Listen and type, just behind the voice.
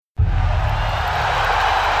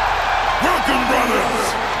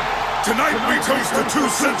Tonight we toast to 2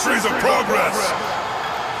 centuries of progress.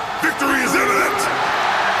 Victory is imminent.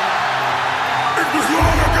 It was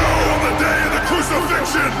long ago on the day of the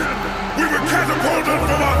crucifixion. We were catapulted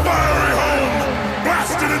from our fiery home,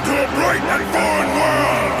 blasted into a bright and foreign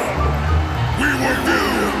world. We were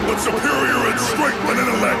few, but superior in strength and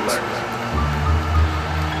intellect.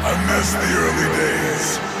 I miss the early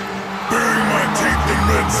days, baring my teeth in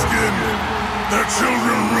red skin, their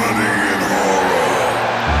children running in horror.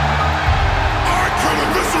 I could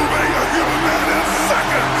eviscerate a human man in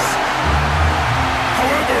seconds.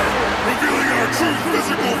 However, revealing our true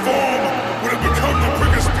physical form would have become the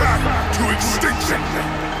quickest path to extinction.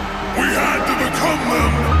 We had to become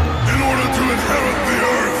them in order to inherit the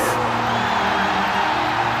earth.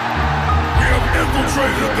 We have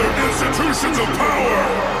infiltrated their institutions of power.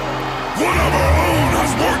 One of our own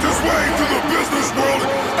has worked his way through the business world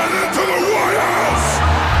and into the White House.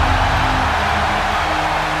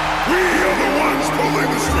 We are the ones pulling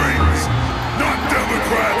the strings, not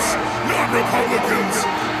Democrats, not Republicans,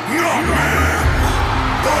 not men,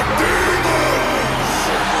 but demons.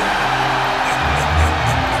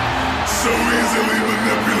 So easily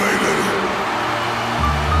manipulated.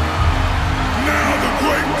 Now the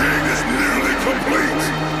great dig is nearly complete.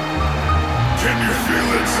 Can you feel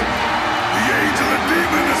it? The age of the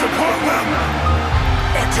demon is upon them.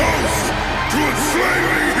 A toast to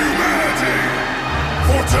enslaving humanity.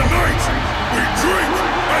 For tonight, we drink